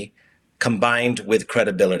empathy combined with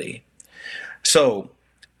credibility. So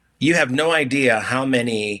you have no idea how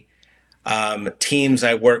many teams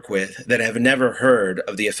I work with that have never heard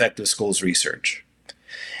of the effective schools research.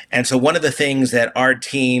 And so one of the things that our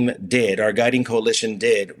team did, our guiding coalition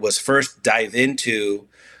did, was first dive into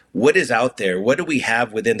what is out there, what do we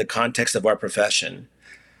have within the context of our profession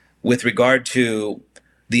with regard to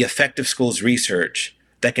the effective schools research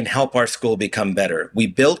that can help our school become better. We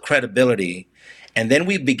built credibility, and then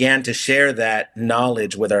we began to share that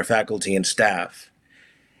knowledge with our faculty and staff.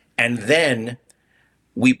 And then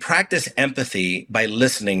we practice empathy by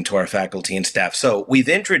listening to our faculty and staff. So we've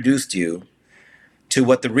introduced you to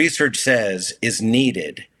what the research says is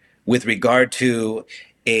needed with regard to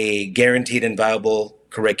a guaranteed and viable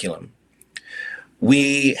curriculum.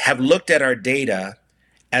 We have looked at our data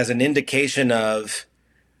as an indication of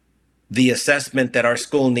the assessment that our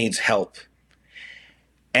school needs help.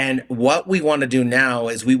 And what we want to do now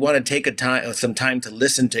is we want to take some time to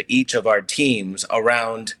listen to each of our teams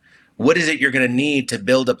around what is it you're going to need to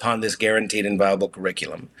build upon this guaranteed and viable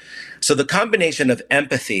curriculum. So the combination of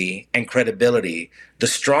empathy and credibility, the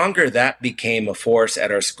stronger that became a force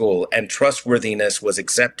at our school, and trustworthiness was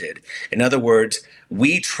accepted. In other words,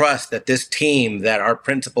 we trust that this team that our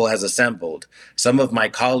principal has assembled, some of my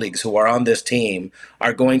colleagues who are on this team,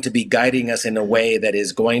 are going to be guiding us in a way that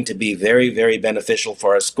is going to be very, very beneficial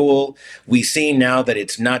for our school. We see now that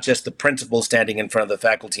it's not just the principal standing in front of the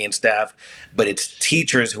faculty and staff, but it's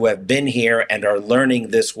teachers who have been here and are learning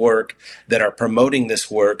this work, that are promoting this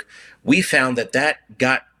work. We found that that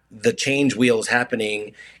got the change wheels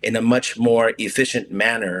happening in a much more efficient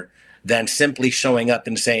manner than simply showing up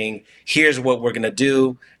and saying, here's what we're going to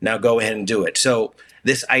do, now go ahead and do it. So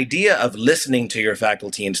this idea of listening to your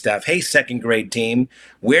faculty and staff, hey, second grade team,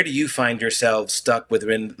 where do you find yourselves stuck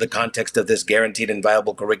within the context of this guaranteed and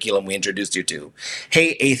viable curriculum we introduced you to?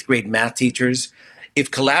 Hey, eighth grade math teachers, if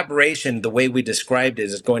collaboration, the way we described it,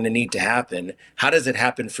 is going to need to happen, how does it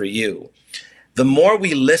happen for you? The more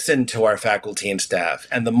we listened to our faculty and staff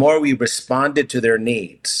and the more we responded to their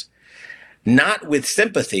needs, not with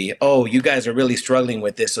sympathy, oh, you guys are really struggling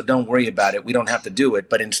with this, so don't worry about it, we don't have to do it,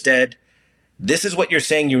 but instead, this is what you're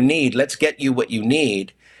saying you need, let's get you what you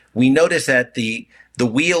need. We noticed that the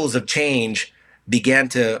wheels of change began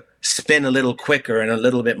to spin a little quicker and a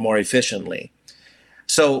little bit more efficiently.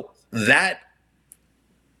 So that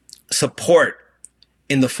support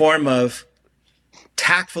in the form of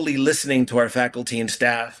tactfully listening to our faculty and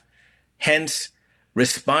staff, hence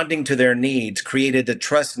responding to their needs, created the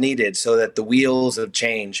trust needed so that the wheels of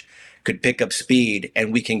change could pick up speed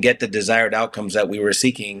and we can get the desired outcomes that we were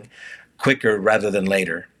seeking quicker rather than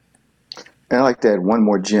later. And I'd like to add one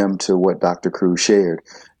more gem to what Dr. Cruz shared.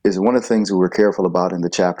 Is one of the things we were careful about in the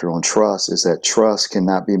chapter on trust is that trust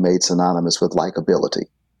cannot be made synonymous with likability.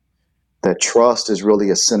 That trust is really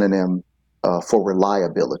a synonym for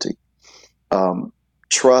reliability.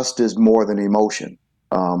 Trust is more than emotion.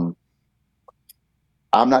 I'm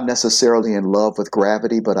not necessarily in love with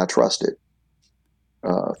gravity, but I trust it.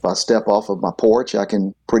 If I step off of my porch, I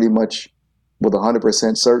can pretty much, with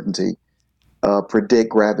 100% certainty, predict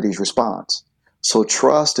gravity's response. So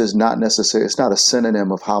trust is not necessarily, it's not a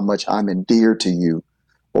synonym of how much I'm endeared to you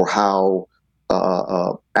or how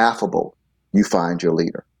affable you find your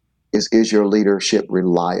leader. Is your leadership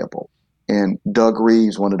reliable? And Doug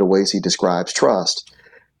Reeves, one of the ways he describes trust,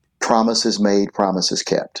 promises made, promises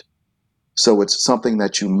kept. So it's something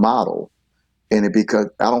that you model, and because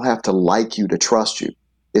I don't have to like you to trust you,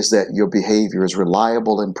 is that your behavior is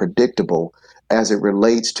reliable and predictable as it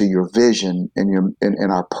relates to your vision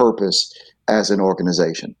and our purpose as an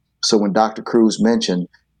organization. So when Dr. Cruz mentioned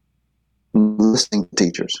listening to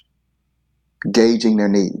teachers, gauging their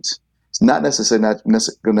needs, it's not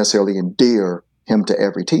necessarily endear him to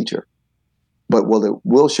every teacher, but what it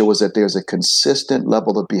will show is that there's a consistent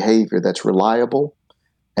level of behavior that's reliable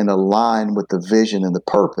and aligned with the vision and the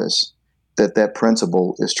purpose that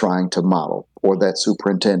principal is trying to model, or that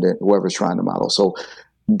superintendent, whoever's trying to model. So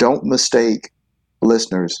don't mistake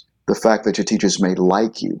listeners, the fact that your teachers may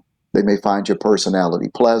like you, they may find your personality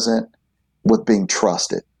pleasant with being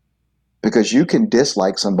trusted, because you can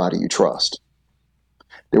dislike somebody you trust.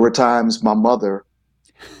 There were times my mother,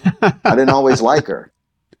 I didn't always like her,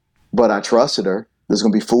 but I trusted her. There's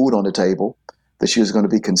going to be food on the table, that she was going to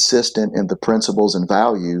be consistent in the principles and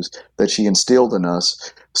values that she instilled in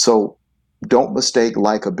us. So don't mistake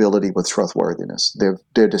likability with trustworthiness.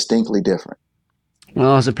 They're distinctly different.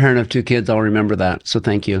 Well, as a parent of two kids, I'll remember that. So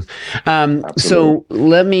thank you. Absolutely. So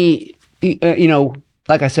let me,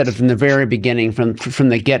 like I said from the very beginning, from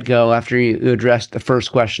the get-go, after you addressed the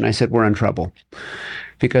first question, I said we're in trouble,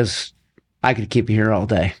 because I could keep you here all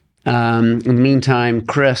day. In the meantime,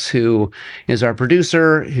 Chris, who is our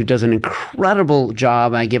producer, who does an incredible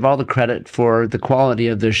job, I give all the credit for the quality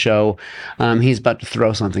of this show. He's about to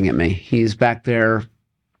throw something at me. He's back there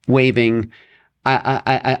waving.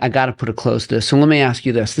 I got to put a close to this. So let me ask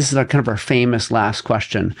you this. This is kind of our famous last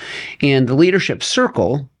question. In the leadership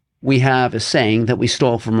circle, we have a saying that we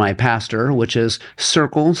stole from my pastor, which is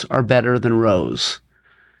circles are better than rows.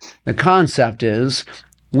 The concept is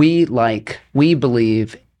we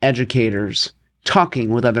believe educators, talking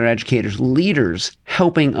with other educators, leaders,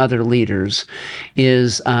 helping other leaders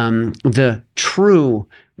is the true,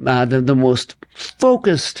 the most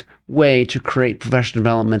focused way to create professional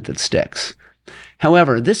development that sticks.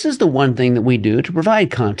 However, this is the one thing that we do to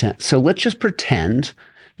provide content. So let's just pretend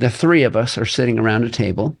the three of us are sitting around a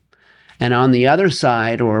table, and on the other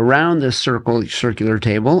side or around this circular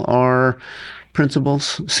table are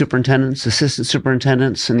principals, superintendents, assistant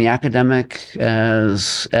superintendents, and the academic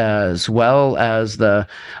as well as the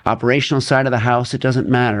operational side of the house. It doesn't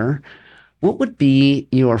matter. What would be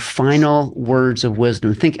your final words of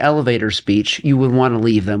wisdom? Think elevator speech you would want to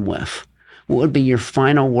leave them with. What would be your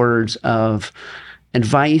final words of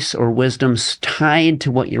advice or wisdoms tied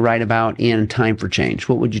to what you write about in Time for Change?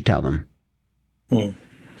 What would you tell them?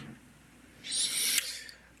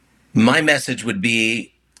 My message would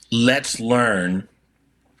be, let's learn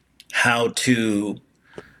how to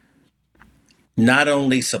not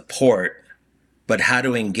only support, but how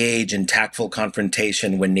to engage in tactful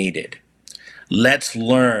confrontation when needed. Let's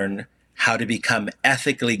learn how to become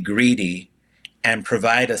ethically greedy and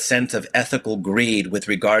provide a sense of ethical greed with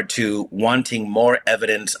regard to wanting more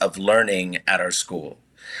evidence of learning at our school.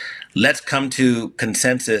 Let's come to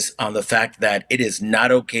consensus on the fact that it is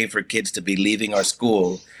not okay for kids to be leaving our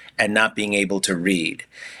school and not being able to read.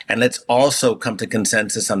 And let's also come to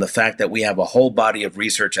consensus on the fact that we have a whole body of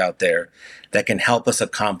research out there that can help us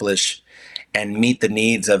accomplish and meet the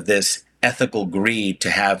needs of this ethical greed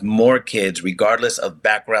to have more kids, regardless of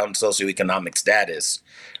background, socioeconomic status,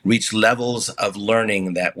 reach levels of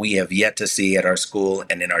learning that we have yet to see at our school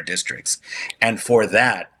and in our districts. And for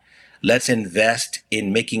that, let's invest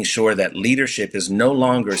in making sure that leadership is no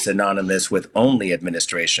longer synonymous with only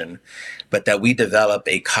administration, but that we develop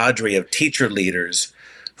a cadre of teacher leaders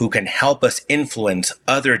who can help us influence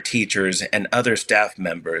other teachers and other staff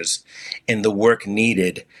members in the work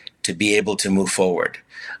needed to be able to move forward.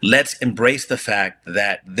 Let's embrace the fact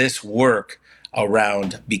that this work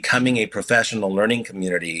around becoming a professional learning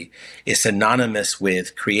community is synonymous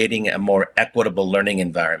with creating a more equitable learning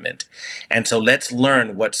environment. And so let's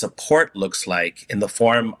learn what support looks like in the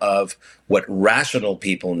form of what rational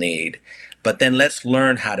people need, but then let's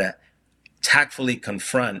learn how to tactfully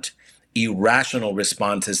confront irrational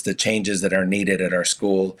responses to changes that are needed at our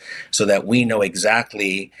school so that we know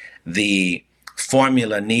exactly the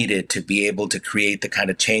formula needed to be able to create the kind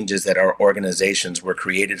of changes that our organizations were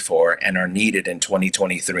created for and are needed in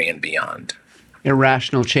 2023 and beyond.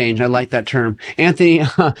 Irrational change. I like that term. Anthony,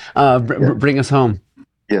 bring us home.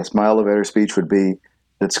 Yes, my elevator speech would be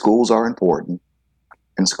that schools are important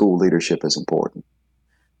and school leadership is important.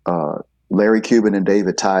 Larry Cuban and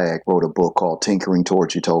David Tyack wrote a book called Tinkering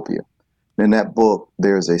Towards Utopia. In that book,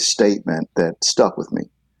 there's a statement that stuck with me.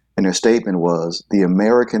 And their statement was, the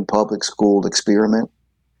American public school experiment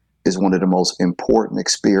is one of the most important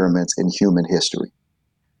experiments in human history.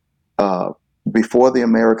 Before the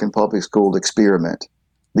American public school experiment,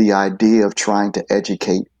 the idea of trying to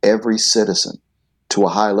educate every citizen to a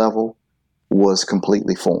high level was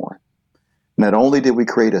completely foreign. Not only did we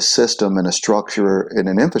create a system and a structure and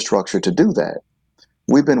an infrastructure to do that,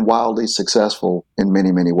 we've been wildly successful in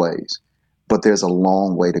many, many ways, but there's a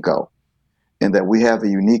long way to go. And that we have a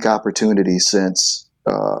unique opportunity since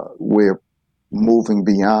we're moving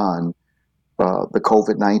beyond the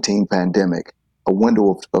COVID-19 pandemic, a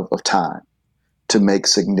window of time to make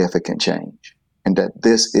significant change, and that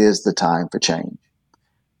this is the time for change.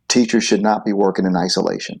 Teachers should not be working in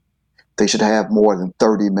isolation. They should have more than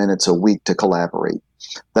 30 minutes a week to collaborate.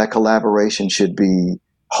 That collaboration should be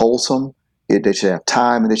wholesome. They should have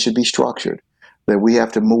time, and it should be structured. That we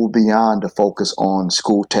have to move beyond to focus on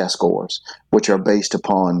school test scores, which are based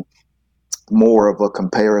upon more of a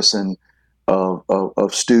comparison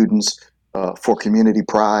of students for community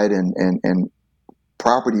pride and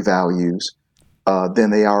property values than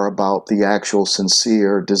they are about the actual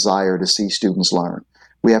sincere desire to see students learn.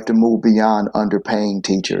 We have to move beyond underpaying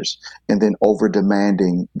teachers and then over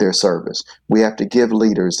demanding their service. We have to give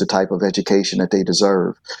leaders the type of education that they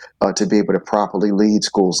deserve to be able to properly lead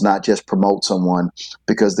schools, not just promote someone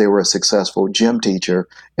because they were a successful gym teacher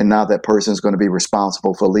and now that person is going to be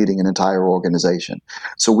responsible for leading an entire organization.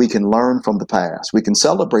 So we can learn from the past. We can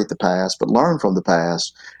celebrate the past, but learn from the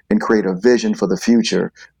past and create a vision for the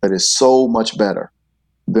future that is so much better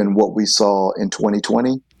than what we saw in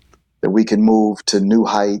 2020, that we can move to new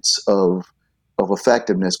heights of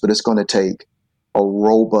effectiveness, but it's going to take a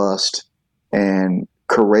robust and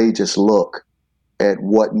courageous look at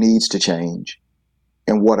what needs to change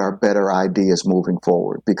and what are better ideas moving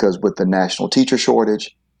forward. Because with the national teacher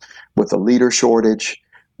shortage, with the leader shortage,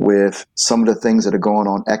 with some of the things that are going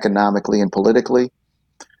on economically and politically,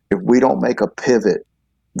 if we don't make a pivot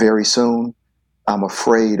very soon, I'm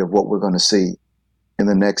afraid of what we're going to see in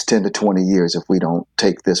the next 10 to 20 years if we don't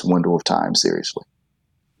take this window of time seriously.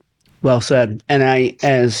 Well said. And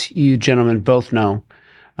as you gentlemen both know,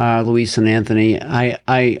 Luis and Anthony,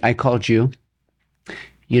 I called you.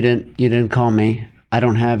 You didn't call me. I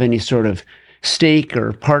don't have any sort of stake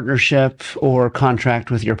or partnership or contract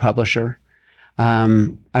with your publisher.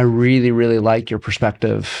 I really, really like your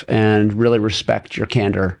perspective and really respect your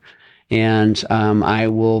candor. And I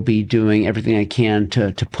will be doing everything I can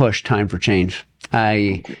to push time for change.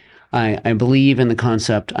 I believe in the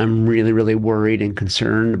concept. I'm really, really worried and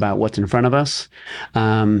concerned about what's in front of us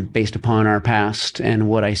based upon our past and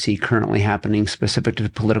what I see currently happening specific to the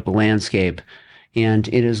political landscape. And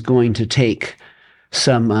it is going to take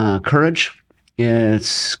some courage.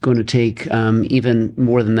 It's going to take even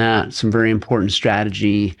more than that, some very important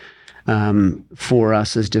strategy for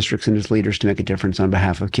us as districts and as leaders to make a difference on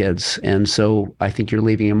behalf of kids. And so I think you're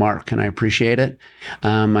leaving a mark, and I appreciate it.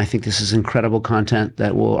 I think this is incredible content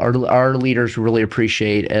that our leaders really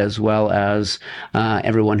appreciate, as well as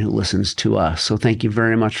everyone who listens to us. So thank you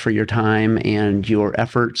very much for your time and your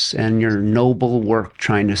efforts and your noble work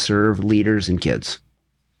trying to serve leaders and kids.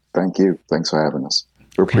 Thank you. Thanks for having us.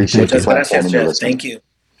 We appreciate the platform and your listening. Thank you.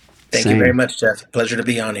 Thank you very much, Jeff. Pleasure to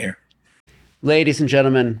be on here. Ladies and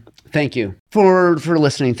gentlemen, thank you for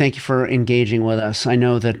listening. Thank you for engaging with us. I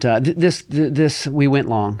know that this we went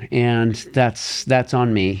long, and that's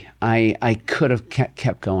on me. I could have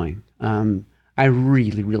kept going. I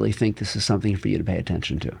really, really think this is something for you to pay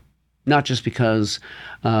attention to, not just because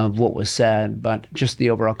of what was said, but just the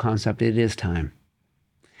overall concept. It is time.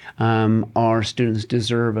 Our students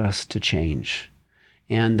deserve us to change,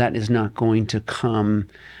 and that is not going to come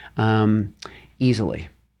easily.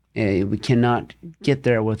 We cannot get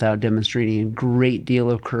there without demonstrating a great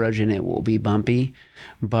deal of courage, and it will be bumpy.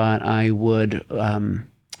 But I would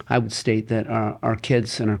state that our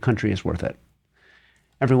kids and our country is worth it.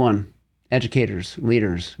 Everyone, educators,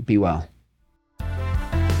 leaders, be well.